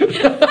 Marsh.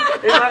 It might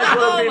as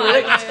well Oh be my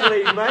licked God.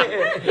 clean, might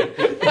it?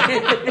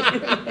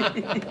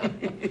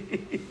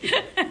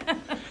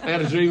 I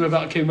had a dream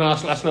about Kim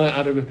Marsh last night,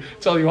 Adam.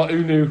 Tell you what,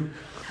 who knew?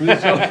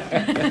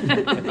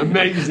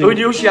 Amazing. Who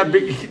knew she had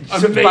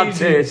such bad Amazing.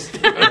 taste?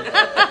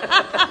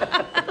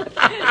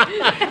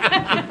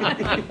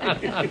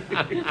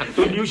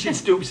 Who knew she'd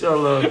stoop so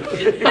low?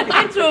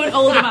 Throw an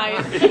old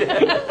mine.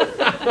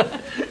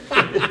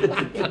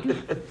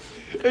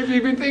 If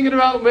you've been thinking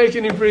about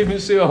making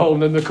improvements to your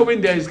home, then the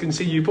coming days can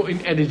see you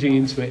putting energy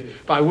into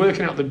it by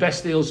working out the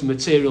best deals and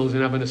materials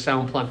and having a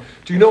sound plan.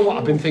 Do you know what?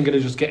 I've been thinking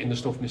of just getting the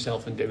stuff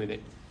myself and doing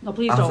it. No,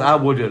 please don't. I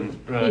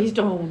wouldn't. Right. Please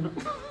don't.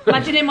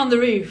 Imagine him on the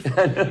roof.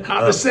 At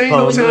the same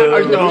Oh,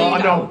 time, no.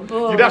 I know.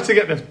 Oh. You'd have to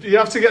get the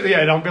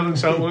head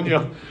ambulance out, wouldn't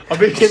you? I'd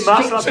be Kim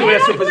Marsh will stuck have to to wait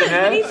it. up as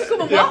an You need air. to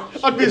come and Yeah, watch.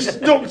 I'd be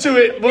stuck to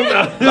it, wouldn't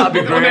I? That'd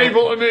be great.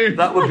 Unable to move.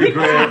 That would be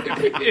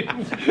great.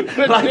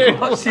 Like,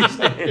 what's his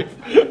name?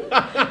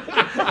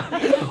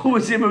 Who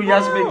was him who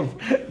Yasmin?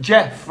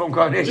 Jeff from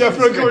Coronation Jeff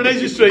from Street.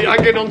 Coronation Street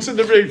hanging onto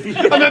the roof,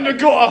 and then the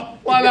gutter.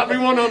 Why that be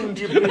one on?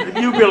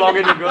 You belong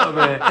in the gutter,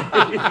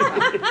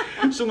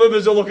 mate. Some of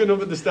us are looking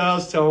up at the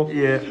stars, Tom.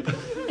 Yeah.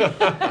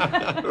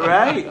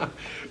 Right.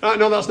 Right,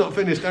 no, that's not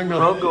finished. Hang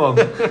on. Oh, go on.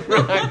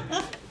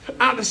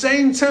 At the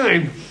same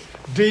time,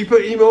 deeper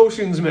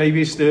emotions may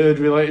be stirred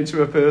relating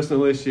to a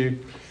personal issue,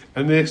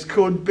 and this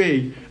could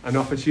be an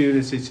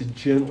opportunity to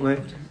gently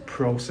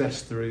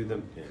process through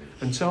them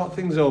and talk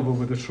things over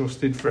with a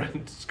trusted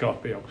friend,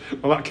 Scorpio.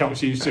 Well, that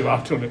counts you two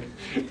out, doesn't it?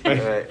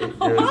 Right, it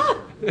does.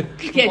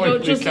 Yeah,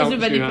 don't trust us Counts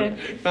with you anything.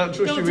 out. Can't trust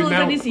you Don't with tell us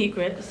now. any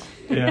secrets.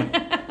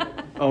 Yeah.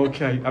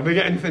 Okay. Have we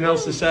got anything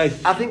else to say?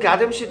 I think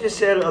Adam should just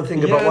say a little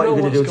thing about what you're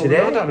going to do what's going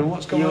today. on, Adam?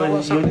 What's going You on? and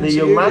What's you and happening the to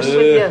young you? man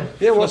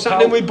with you. Yeah, what's Flip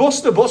happening out. with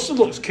Buster? Buster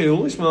looks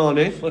cool this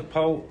morning. Flip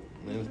out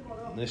in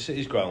the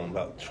city's ground,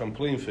 that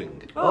trampoline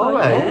thing. All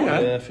right. yeah.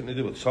 Yeah, I think they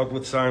do a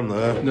toddler time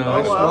there. No,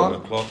 It's wow. 1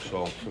 o'clock,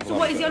 so... So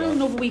what is he on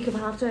another week of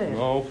half term?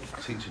 No,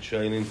 teacher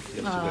training.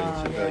 You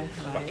have to go today.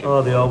 right.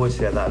 Oh, they always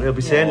say that. They'll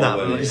be saying that.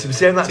 Always. They'll be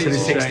saying that till they're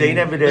Teacher 16 training.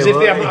 every day. As if they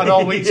won't haven't had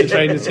all week to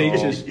train the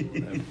teachers.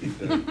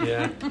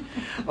 Yeah.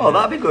 Oh,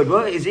 that'd be good.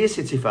 What? Is he a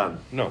City fan?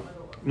 No,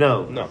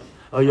 No. no.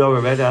 Oh, you're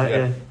a Red, aren't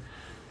Yeah. you?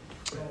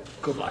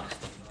 Good luck.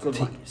 Good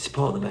luck.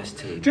 Support the best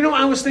team. Do you know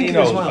what I was He thinking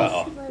knows as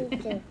well?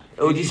 better.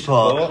 Who do you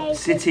support?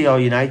 City or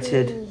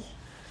United? Do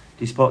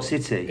you support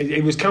City?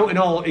 He was counting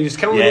up to 20. you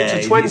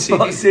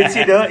support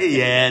City, don't you?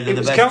 Yeah, they're He the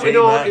was best counting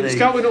team, all. aren't He was they?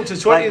 counting up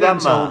to 20 Like then,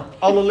 Grandma. so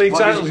all the league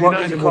titles What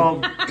United did you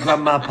won. call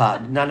Grandma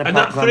Pat? Nana And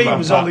Pat, that 3 Grandma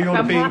was all the Pat.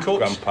 European Grandpa.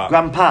 Cups.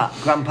 Grandpa.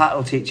 Grandpa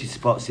will teach you to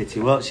support City,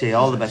 won't she?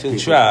 All the best He'll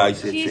people try.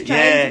 support City. She's trying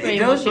Yeah, to he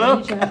brainwash does, him,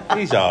 look. isn't she?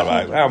 He's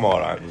alright. I'm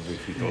alright with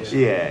if he does.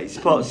 Yeah, he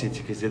supports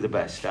City because they're the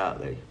best,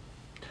 aren't they?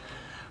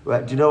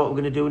 Right, do you know what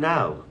we're going to do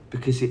now?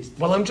 Because it's...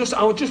 Well, I just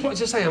wanted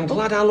to say, I'm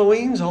glad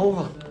Halloween's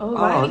over. Oh,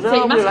 right. no, So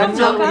your we'll mask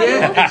have on, no- can't you?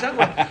 Yeah,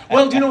 exactly.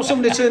 Well, do you know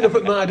somebody turned up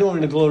at my door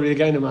in a Gloria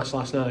Gaynor mask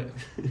last night?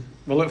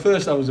 Well, at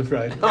first I was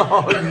afraid.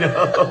 Oh,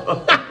 no.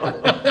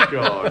 Oh,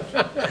 God.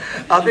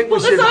 I think we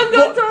should...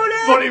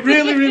 But it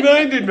really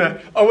reminded me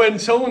of when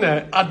Tony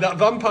had that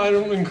vampire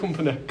hunting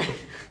company.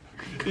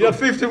 He had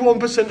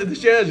 51% of the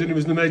shares and he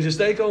was the major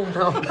stakeholder.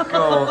 Oh,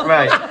 God,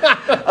 right.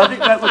 I think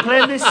that we're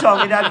playing this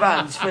song in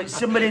advance for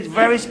somebody's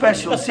very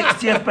special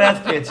 60th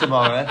birthday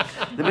tomorrow.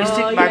 The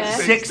Mystic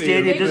Man's 60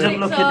 and he doesn't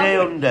look a day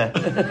under.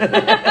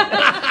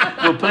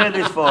 We'll play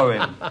this for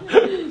him.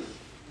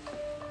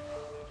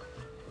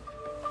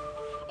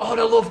 Oh,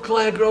 I love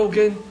Claire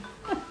Grogan.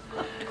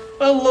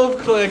 I love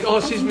Claire. Oh,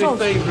 she's my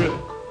favourite. You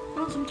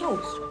want some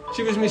toast?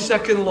 She was my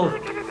second love.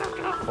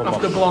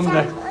 After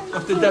Blondie.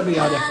 After Debbie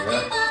had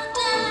her.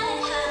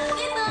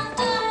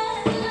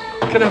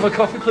 Can I have a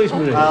coffee, please,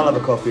 Marie? I'll have a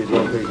coffee as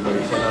well, please,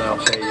 Maurice, and then I'll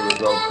pay you as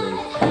well, please.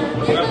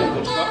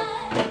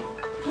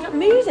 You got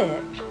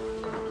music?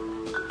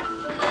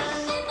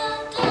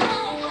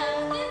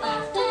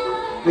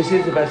 This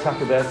is the best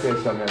happy birthday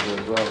song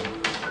ever as well.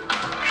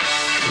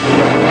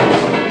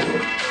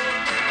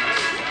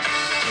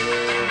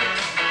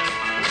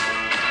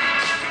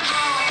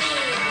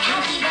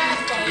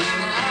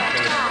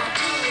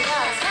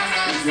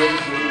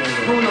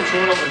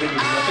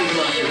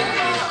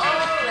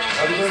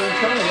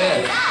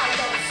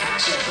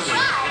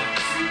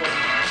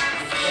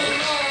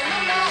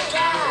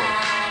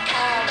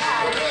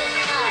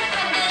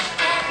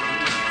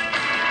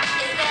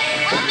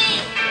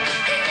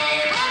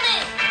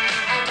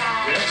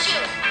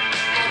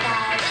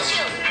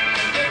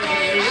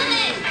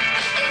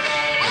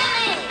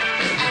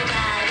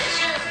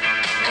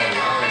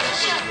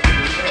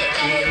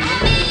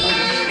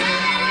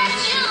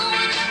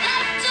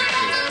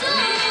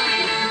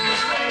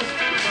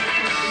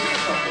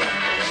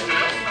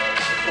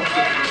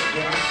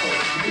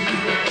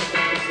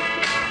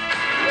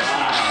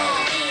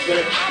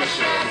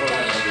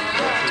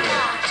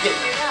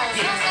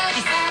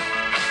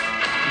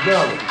 No.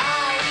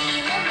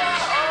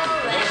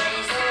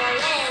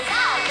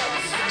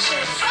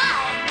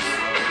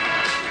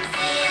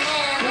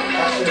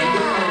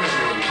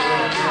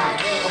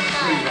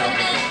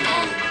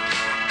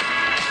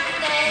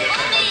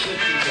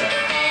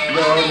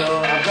 No,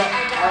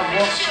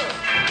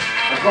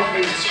 I've got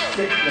these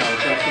sticks now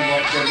so I can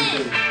watch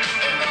everything.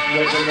 No,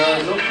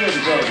 look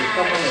really good, just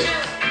come on in.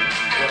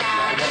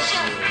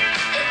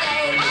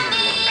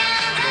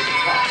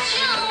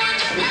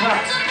 The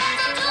cat.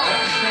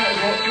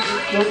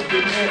 Don't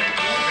give it.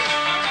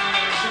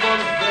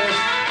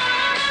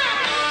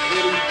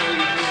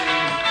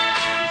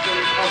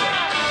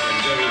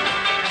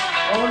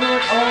 Oh no,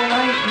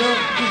 alright, no,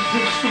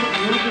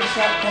 you just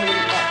start calling the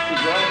cats as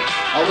well.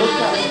 I love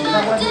that. Is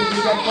that why you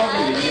get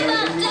bothered?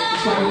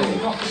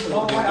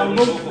 I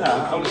love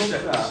that.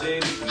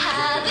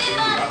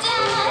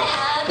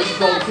 But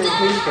it's all the same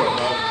people.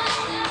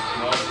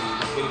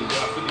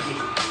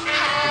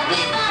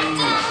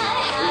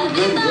 It was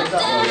really good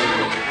that way,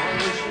 wasn't it?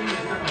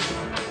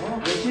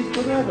 This is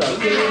good,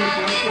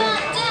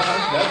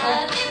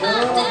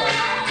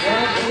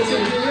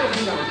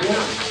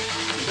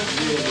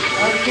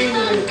 I've seen the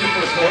way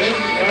people play.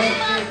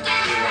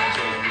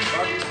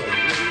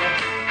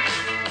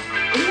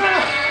 Isn't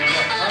that?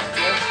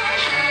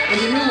 And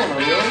the new one on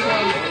the old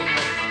one.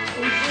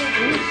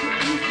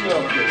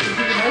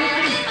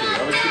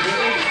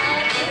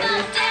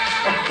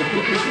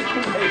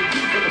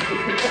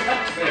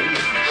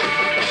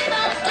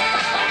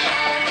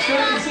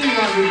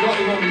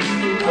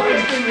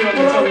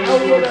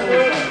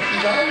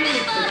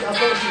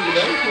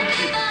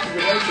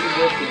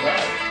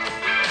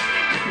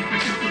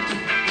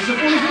 It's a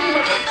funny thing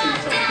about acting,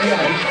 Tom.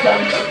 Yeah, he's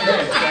done that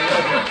there.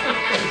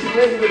 It's a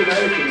really good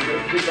American, but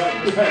it's good that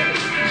there.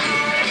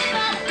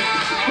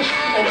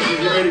 Obviously,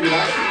 he's a really good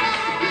actor.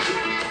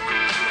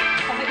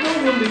 No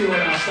wonder you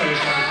went outside.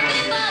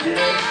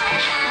 Yeah.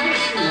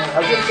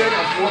 I've just said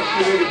I've watched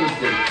a really good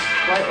thing.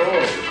 Quite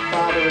old,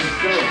 father and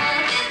son.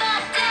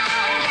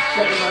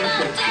 Set in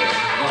Manchester,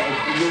 like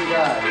a young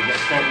guy who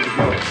gets caught with a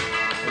gun.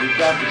 And his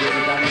dad was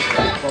getting a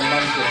gangster from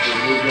Manchester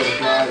and moved over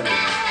to Ireland.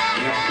 And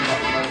he has to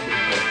come back to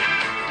Manchester.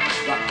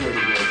 That's really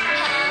good.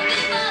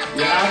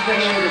 Yeah, I've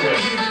never heard of it.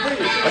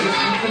 I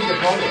just think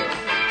upon it.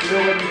 You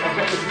know, when I've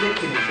got this nick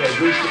and it says,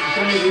 it's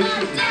only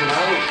recently come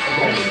out.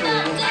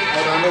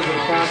 And I know the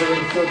father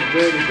and son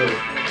really good.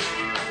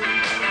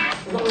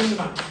 I've got one in the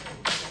back.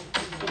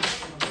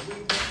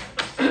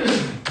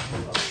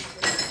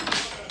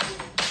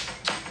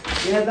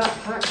 Yeah, that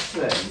Pax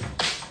thing,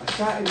 I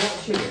started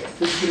watching it,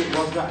 thinking it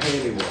was that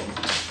Haley one.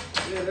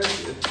 Yeah, there it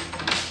is.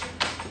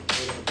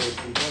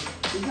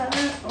 Is that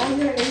it? Oh,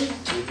 yeah, it is.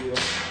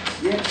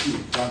 Yeah, she's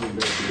fabulous.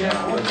 Basically. Yeah, I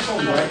want to call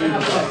You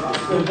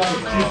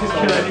just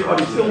kill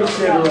anybody, still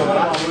say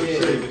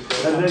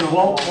and then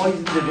Walt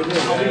poisoned it, didn't it?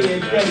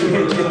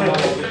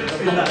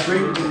 In that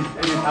drink, in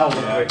his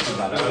album. I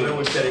know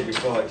we said it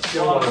before, it's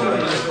still one of the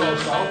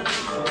best.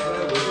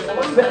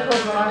 Better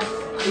Call Saul,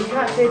 you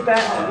can't say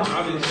better.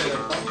 I didn't say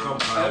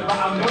But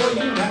I'm not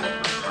you that.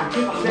 I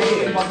keep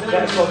saying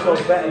Better Call Saul's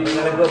better, and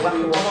then I go back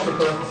and watch a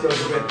couple episodes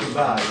of Breaking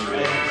Bad,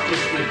 and it's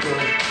just as good.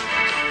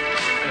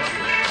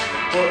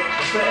 But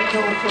Better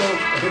Call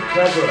Saul's a bit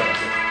cleverer.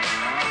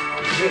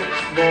 It's a bit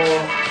more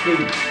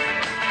deep.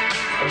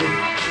 And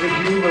the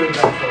humour in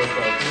Better Call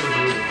Saul is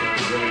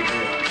really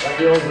good. Like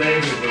the old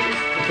lady, the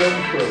film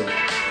crew.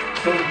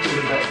 Film crew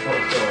in Better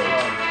Call Saul.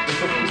 The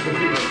fucking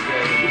crew.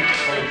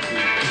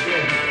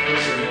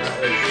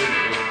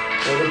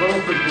 Well, they're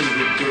both a good,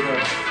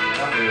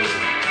 that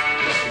really.